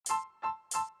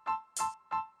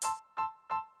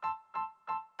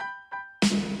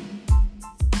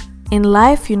In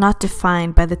life, you're not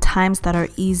defined by the times that are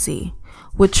easy.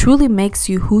 What truly makes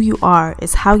you who you are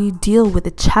is how you deal with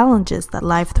the challenges that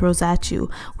life throws at you,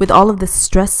 with all of the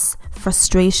stress,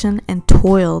 frustration, and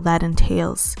toil that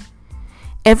entails.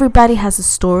 Everybody has a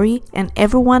story, and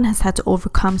everyone has had to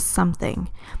overcome something.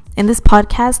 In this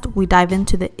podcast, we dive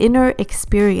into the inner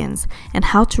experience and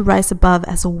how to rise above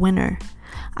as a winner.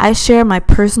 I share my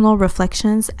personal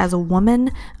reflections as a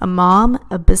woman, a mom,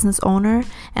 a business owner,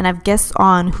 and I've guests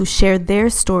on who share their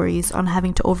stories on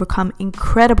having to overcome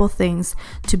incredible things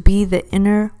to be the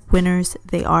inner winners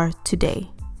they are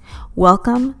today.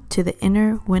 Welcome to the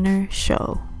Inner Winner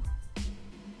Show.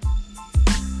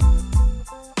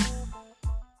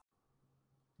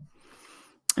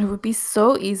 It would be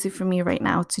so easy for me right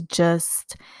now to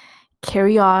just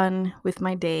carry on with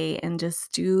my day and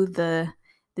just do the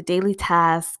daily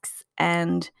tasks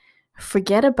and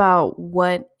forget about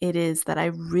what it is that I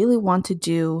really want to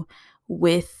do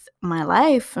with my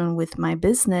life and with my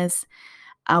business,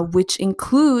 which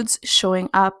includes showing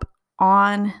up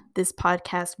on this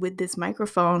podcast with this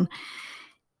microphone.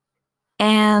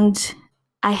 And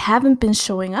I haven't been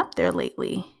showing up there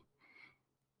lately.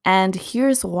 And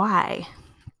here's why.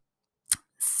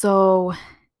 So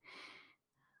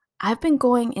I've been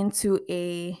going into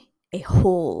a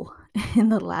hole in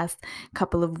the last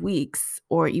couple of weeks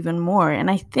or even more. And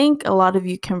I think a lot of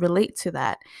you can relate to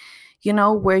that,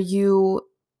 where you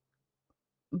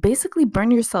basically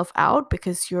burn yourself out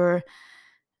because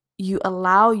you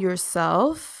allow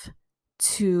yourself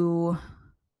to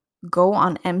go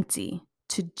on empty,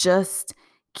 to just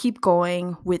keep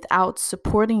going without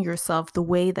supporting yourself the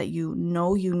way that you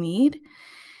know you need.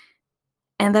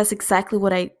 And that's exactly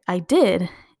what I did.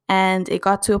 And it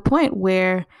got to a point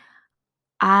where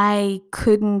I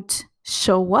couldn't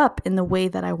show up in the way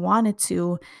that I wanted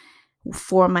to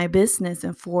for my business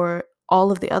and for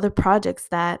all of the other projects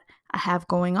that I have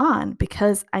going on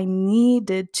because I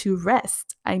needed to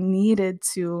rest. I needed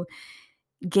to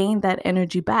gain that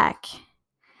energy back.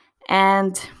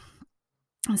 And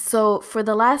so for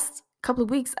the last couple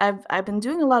of weeks, I've been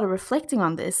doing a lot of reflecting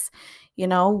on this,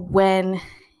 when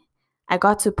I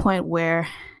got to a point where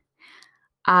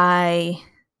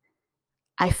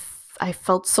I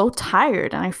felt so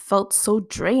tired and I felt so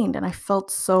drained and I felt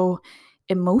so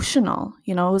emotional.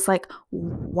 It was like,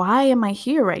 why am I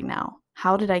here right now?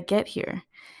 How did I get here?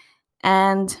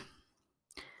 And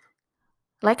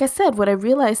like I said, what I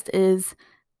realized is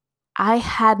I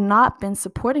had not been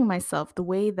supporting myself the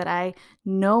way that I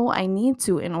know I need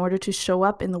to in order to show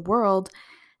up in the world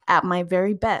at my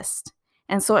very best.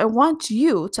 And so I want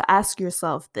you to ask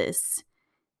yourself this.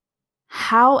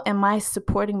 How am I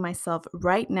supporting myself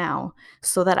right now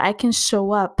so that I can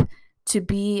show up to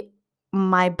be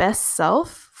my best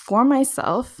self for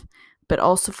myself, but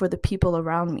also for the people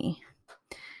around me?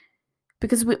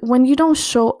 Because when you don't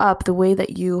show up the way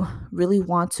that you really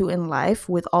want to in life,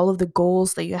 with all of the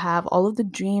goals that you have, all of the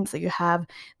dreams that you have,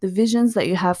 the visions that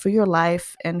you have for your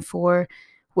life and for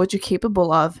what you're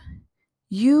capable of,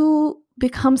 you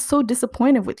become so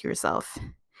disappointed with yourself.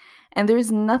 And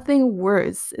there's nothing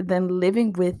worse than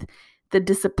living with the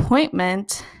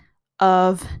disappointment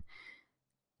of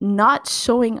not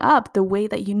showing up the way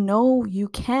that you know you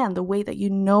can, the way that you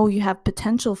know you have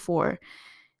potential for,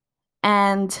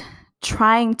 and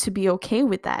trying to be okay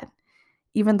with that,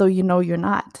 even though you know you're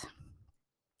not.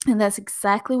 And that's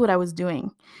exactly what I was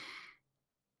doing.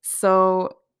 So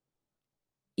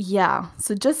yeah,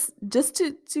 so just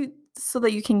to so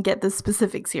that you can get the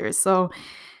specifics here. So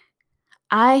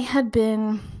I had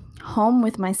been home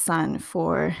with my son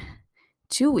for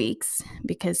 2 weeks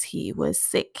because he was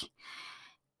sick.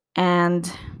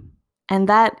 And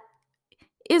that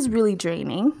is really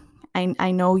draining.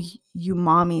 I know you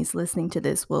mommies listening to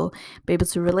this will be able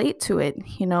to relate to it.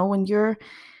 When you're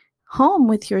home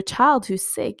with your child who's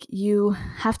sick, you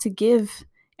have to give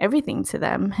everything to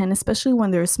them, and especially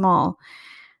when they're small.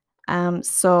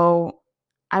 So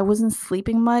I wasn't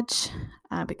sleeping much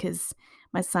because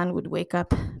my son would wake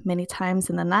up many times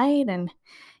in the night and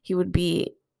he would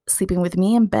be sleeping with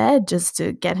me in bed just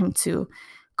to get him to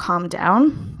calm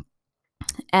down.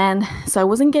 And so I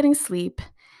wasn't getting sleep.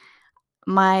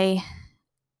 My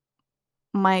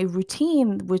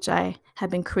routine, which I had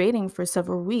been creating for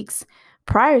several weeks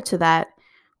prior to that,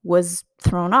 was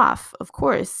thrown off, of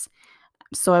course.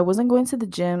 So I wasn't going to the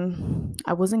gym.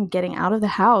 I wasn't getting out of the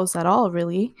house at all,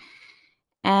 really.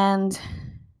 And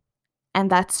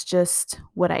that's just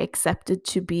what I accepted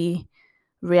to be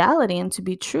reality and to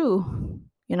be true,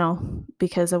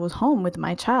 because I was home with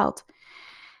my child.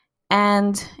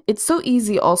 And it's so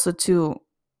easy also to,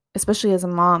 especially as a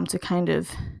mom, to kind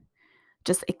of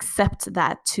just accept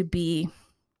that to be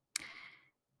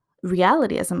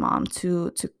reality as a mom,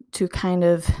 to kind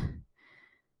of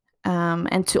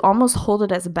and to almost hold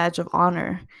it as a badge of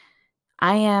honor.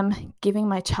 I am giving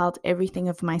my child everything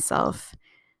of myself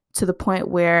to the point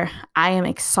where I am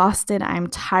exhausted, I'm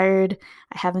tired,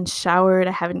 I haven't showered,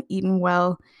 I haven't eaten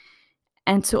well,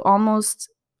 and to almost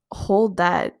hold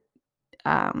that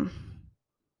um,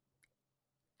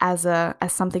 as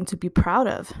something to be proud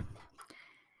of.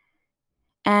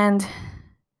 And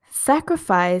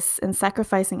sacrifice and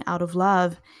sacrificing out of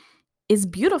love is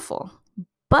beautiful,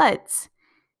 but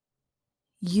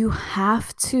you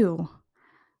have to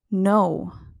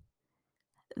know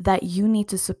that you need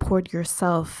to support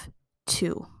yourself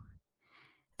too.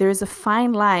 There is a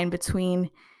fine line between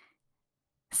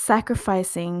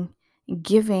sacrificing,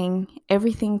 giving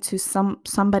everything to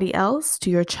somebody else, to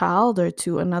your child or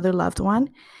to another loved one,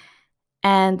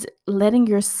 and letting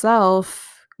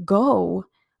yourself go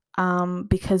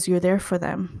because you're there for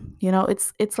them.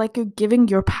 It's like you're giving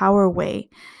your power away.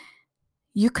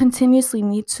 You continuously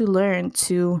need to learn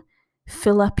to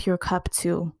fill up your cup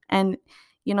too. And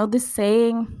this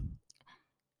saying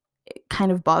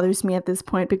kind of bothers me at this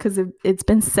point because it's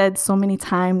been said so many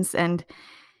times and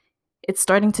it's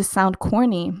starting to sound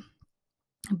corny,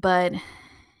 but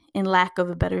in lack of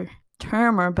a better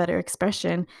term or a better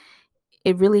expression,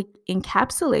 it really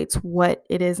encapsulates what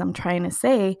it is I'm trying to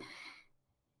say.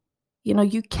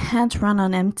 You can't run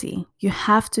on empty. You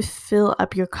have to fill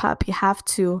up your cup. You have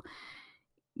to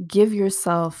give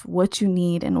yourself what you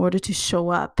need in order to show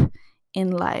up in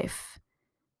life,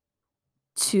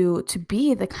 to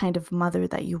be the kind of mother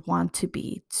that you want to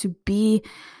be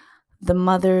the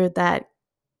mother that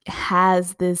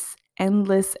has this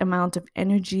endless amount of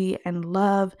energy and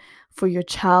love for your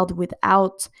child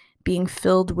without being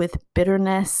filled with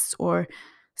bitterness or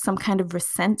some kind of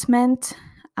resentment.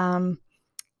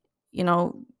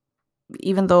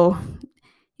 Even though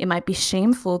it might be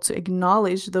shameful to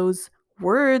acknowledge those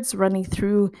words running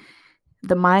through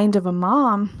the mind of a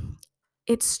mom,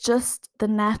 it's just the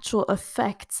natural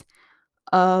effect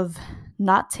of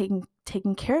not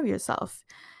taking care of yourself.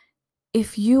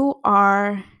 If you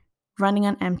are running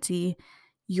on empty,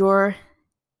 your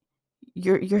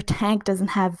tank doesn't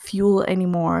have fuel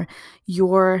anymore,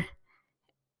 your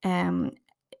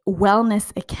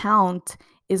wellness account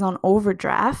is on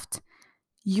overdraft,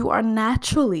 you are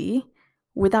naturally,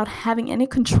 without having any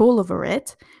control over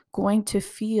it, going to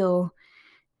feel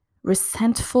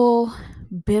resentful,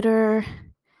 bitter,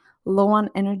 low on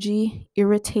energy,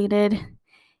 irritated,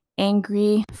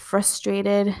 angry,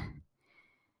 frustrated,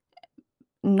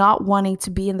 not wanting to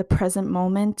be in the present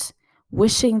moment,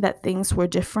 wishing that things were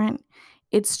different.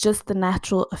 It's just the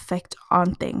natural effect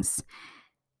on things.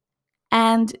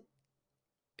 And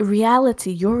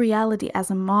your reality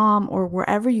as a mom or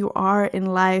wherever you are in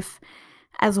life,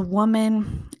 as a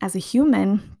woman, as a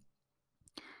human,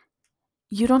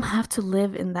 you don't have to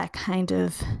live in that kind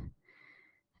of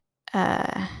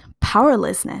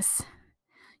powerlessness.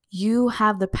 You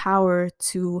have the power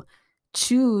to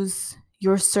choose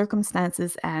your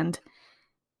circumstances and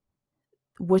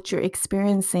what you're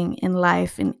experiencing in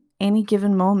life in any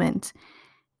given moment.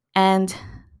 And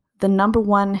the number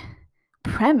one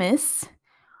premise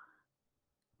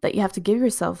that you have to give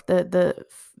yourself, the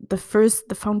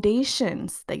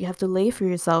foundations that you have to lay for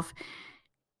yourself,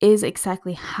 is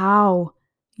exactly how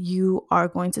you are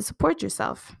going to support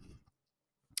yourself.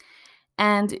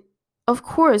 And of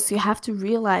course, you have to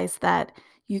realize that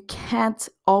you can't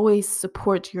always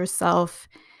support yourself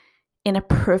in a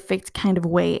perfect kind of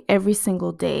way every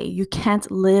single day. You can't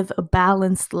live a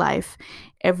balanced life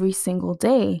every single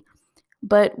day.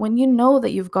 But when you know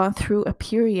that you've gone through a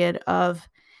period of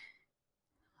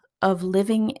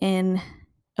living in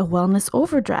a wellness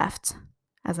overdraft,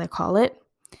 as I call it,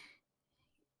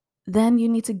 then you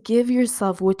need to give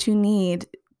yourself what you need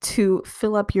to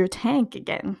fill up your tank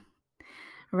again,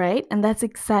 right? And that's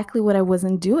exactly what I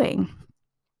wasn't doing.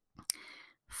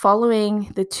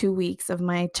 Following the 2 weeks of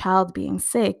my child being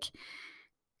sick,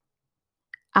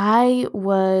 I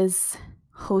was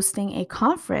hosting a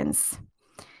conference,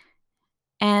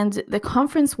 and the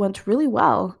conference went really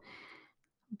well.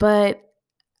 But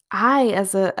I,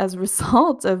 as a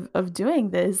result of doing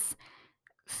this,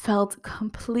 felt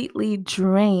completely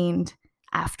drained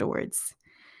afterwards.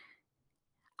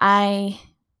 I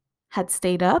had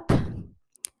stayed up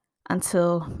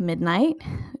until midnight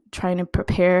trying to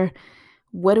prepare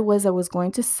what it was I was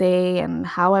going to say and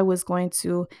how I was going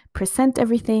to present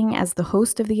everything as the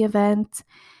host of the event.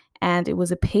 And it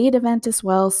was a paid event as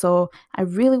well, so I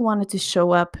really wanted to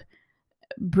show up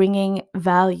bringing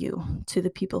value to the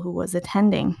people who was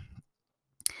attending.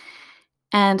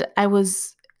 And I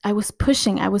was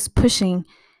pushing,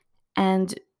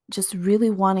 and just really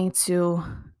wanting to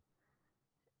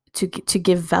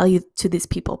give value to these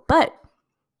people. But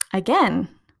again,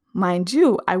 mind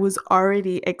you, I was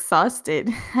already exhausted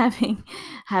having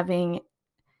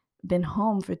been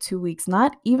home for 2 weeks,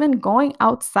 not even going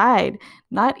outside,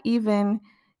 not even,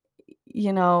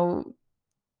 you know,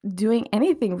 doing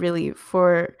anything really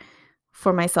for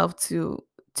myself to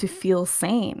feel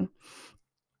sane.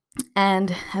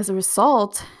 And as a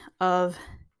result of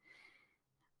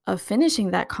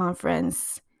finishing that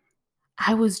conference,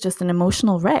 I was just an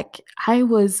emotional wreck. I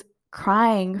was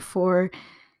crying for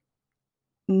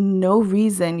no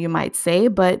reason, you might say,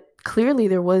 but clearly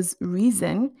there was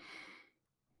reason.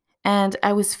 And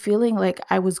I was feeling like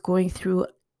I was going through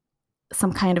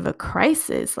some kind of a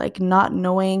crisis, like not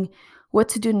knowing what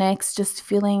to do next, just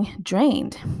feeling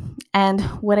drained. And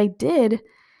what I did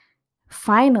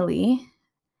finally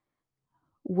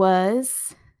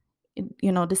was,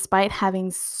 despite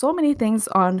having so many things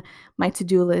on my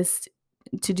to-do list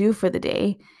to do for the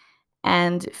day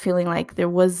and feeling like there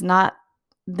wasn't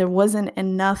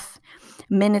enough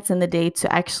minutes in the day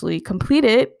to actually complete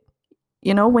it,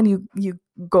 when you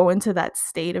go into that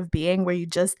state of being where you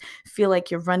just feel like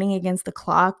you're running against the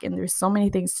clock and there's so many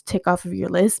things to tick off of your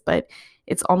list, but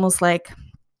it's almost like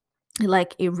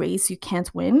a race you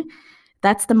can't win.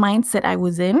 That's the mindset I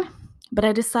was in. But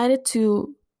I decided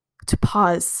to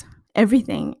pause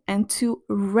everything and to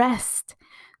rest,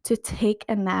 to take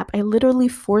a nap. I literally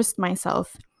forced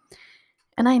myself.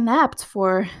 And I napped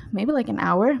for maybe like an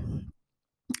hour,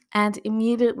 and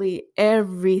immediately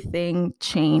everything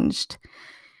changed.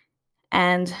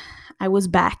 And I was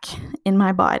back in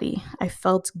my body. I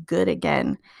felt good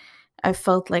again. I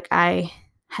felt like I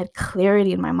had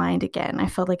clarity in my mind again. I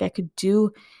felt like I could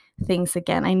do things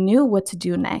again. I knew what to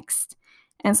do next.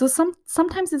 And so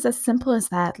sometimes it's as simple as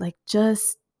that, like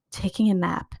just taking a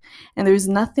nap. And there's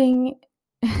nothing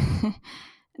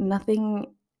nothing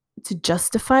to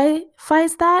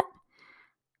justifies that.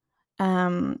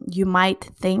 You might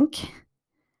think,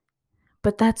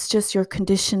 but that's just your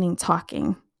conditioning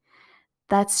talking.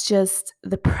 That's just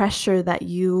the pressure that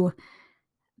you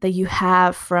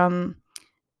have from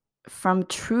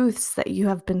truths that you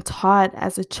have been taught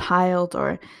as a child,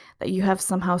 or that you have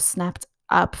somehow snapped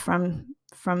up from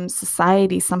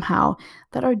society somehow,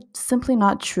 that are simply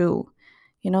not true.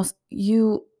 It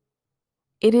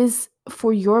is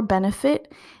for your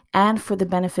benefit and for the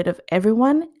benefit of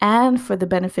everyone and for the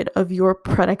benefit of your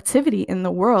productivity in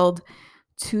the world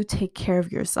to take care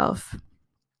of yourself.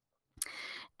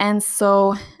 And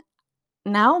so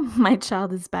now my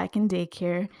child is back in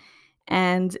daycare,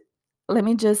 and let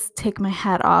me just take my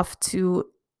hat off to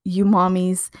you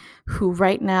mommies who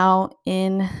right now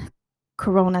in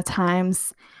Corona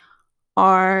times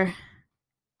are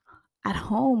at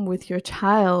home with your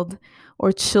child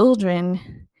or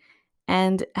children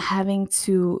and having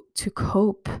to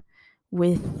cope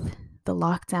with the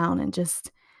lockdown. And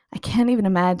just, I can't even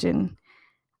imagine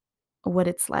what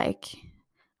it's like.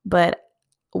 But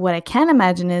what I can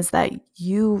imagine is that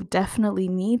you definitely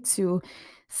need to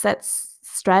set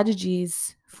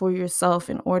strategies for yourself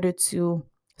in order to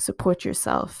support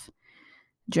yourself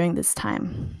during this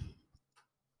time.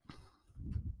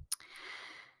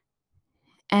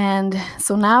 And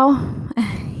so now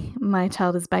my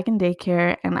child is back in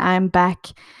daycare and I'm back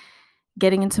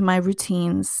getting into my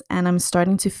routines and I'm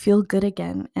starting to feel good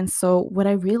again. And so what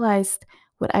I realized,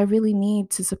 what I really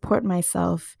need to support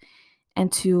myself and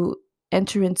to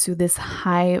enter into this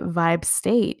high vibe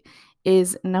state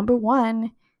is, number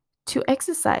one, to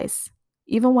exercise.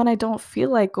 Even when I don't feel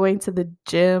like going to the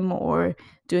gym or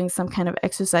doing some kind of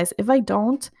exercise, if I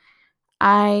don't,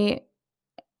 I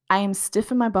am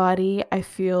stiff in my body. I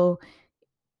feel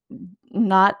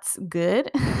not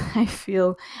good. I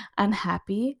feel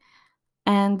unhappy.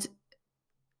 But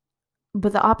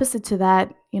the opposite to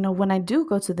that, when I do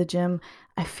go to the gym,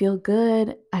 I feel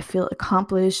good. I feel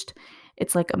accomplished.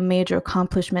 It's like a major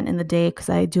accomplishment in the day because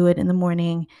I do it in the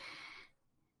morning.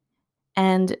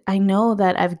 And I know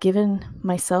that I've given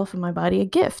myself and my body a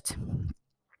gift.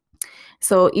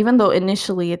 So even though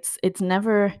initially it's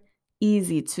never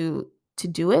easy to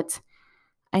do it,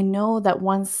 I know that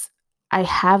once I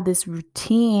have this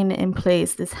routine in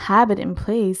place, this habit in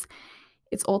place,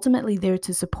 it's ultimately there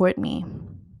to support me.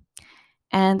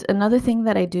 And another thing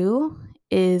that I do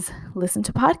is listen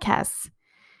to podcasts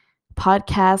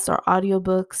or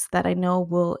audiobooks that I know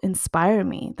will inspire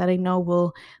me, that I know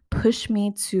will push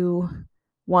me to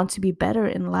want to be better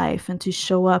in life and to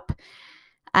show up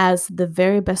as the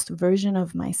very best version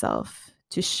of myself,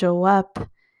 to show up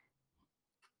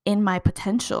in my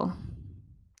potential.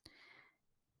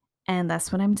 And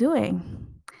that's what I'm doing.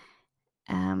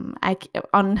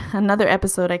 On another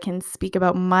episode, I can speak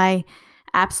about my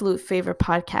absolute favorite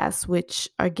podcasts, which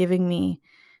are giving me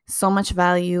so much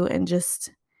value and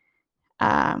just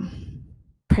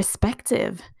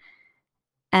perspective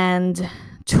and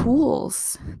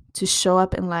tools to show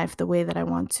up in life the way that I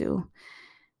want to.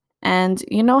 And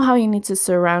you know how you need to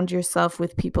surround yourself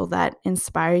with people that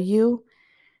inspire you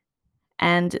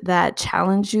and that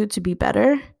challenge you to be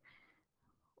better?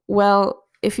 Well,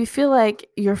 if you feel like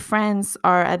your friends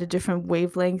are at a different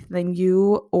wavelength than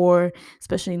you, or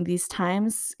especially in these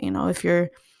times, if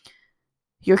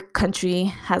your country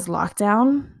has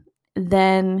lockdown,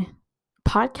 then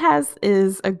podcast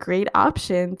is a great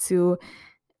option to,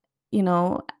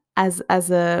 as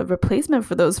a replacement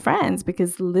for those friends,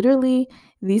 because literally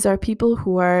these are people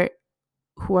who are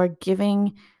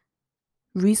giving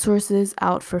resources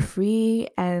out for free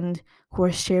and who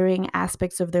are sharing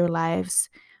aspects of their lives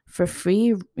for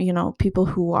free, people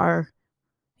who are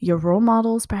your role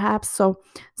models perhaps. So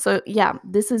yeah,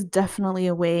 this is definitely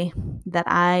a way that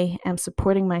I am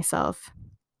supporting myself.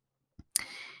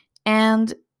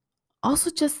 And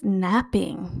also just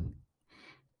napping.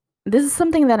 This is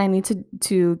something that I need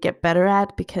to get better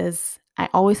at, because I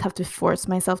always have to force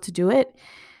myself to do it.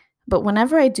 But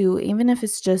whenever I do, even if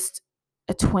it's just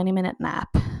a 20-minute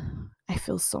nap, I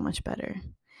feel so much better.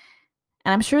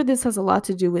 And I'm sure this has a lot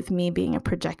to do with me being a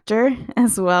projector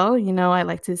as well. I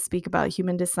like to speak about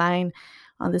human design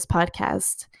on this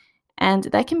podcast. And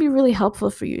that can be really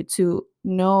helpful for you to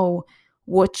know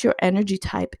what your energy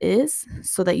type is,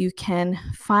 so that you can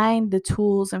find the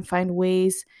tools and find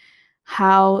ways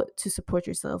how to support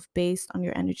yourself based on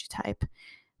your energy type.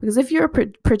 Because if you're a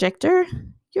projector,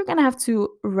 you're going to have to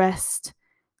rest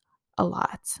a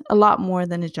lot more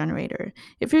than a generator.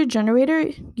 If you're a generator,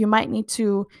 you might need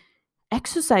to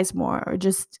exercise more or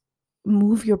just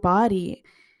move your body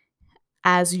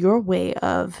as your way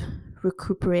of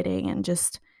recuperating and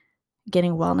just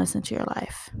getting wellness into your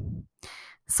life.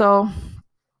 So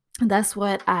that's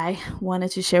what I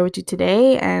wanted to share with you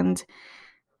today, and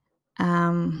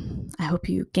I hope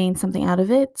you gained something out of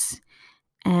it.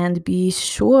 And you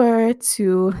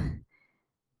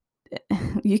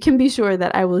can be sure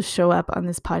that I will show up on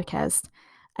this podcast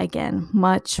again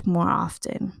much more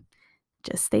often.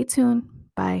 Just stay tuned.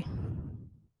 Bye.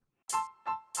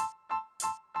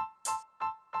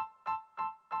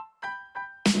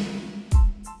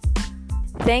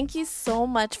 Thank you so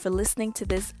much for listening to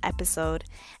this episode.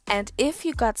 And if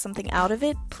you got something out of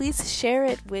it, please share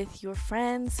it with your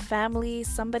friends, family,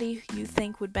 somebody you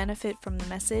think would benefit from the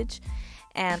message.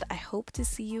 And I hope to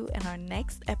see you in our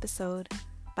next episode.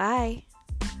 Bye.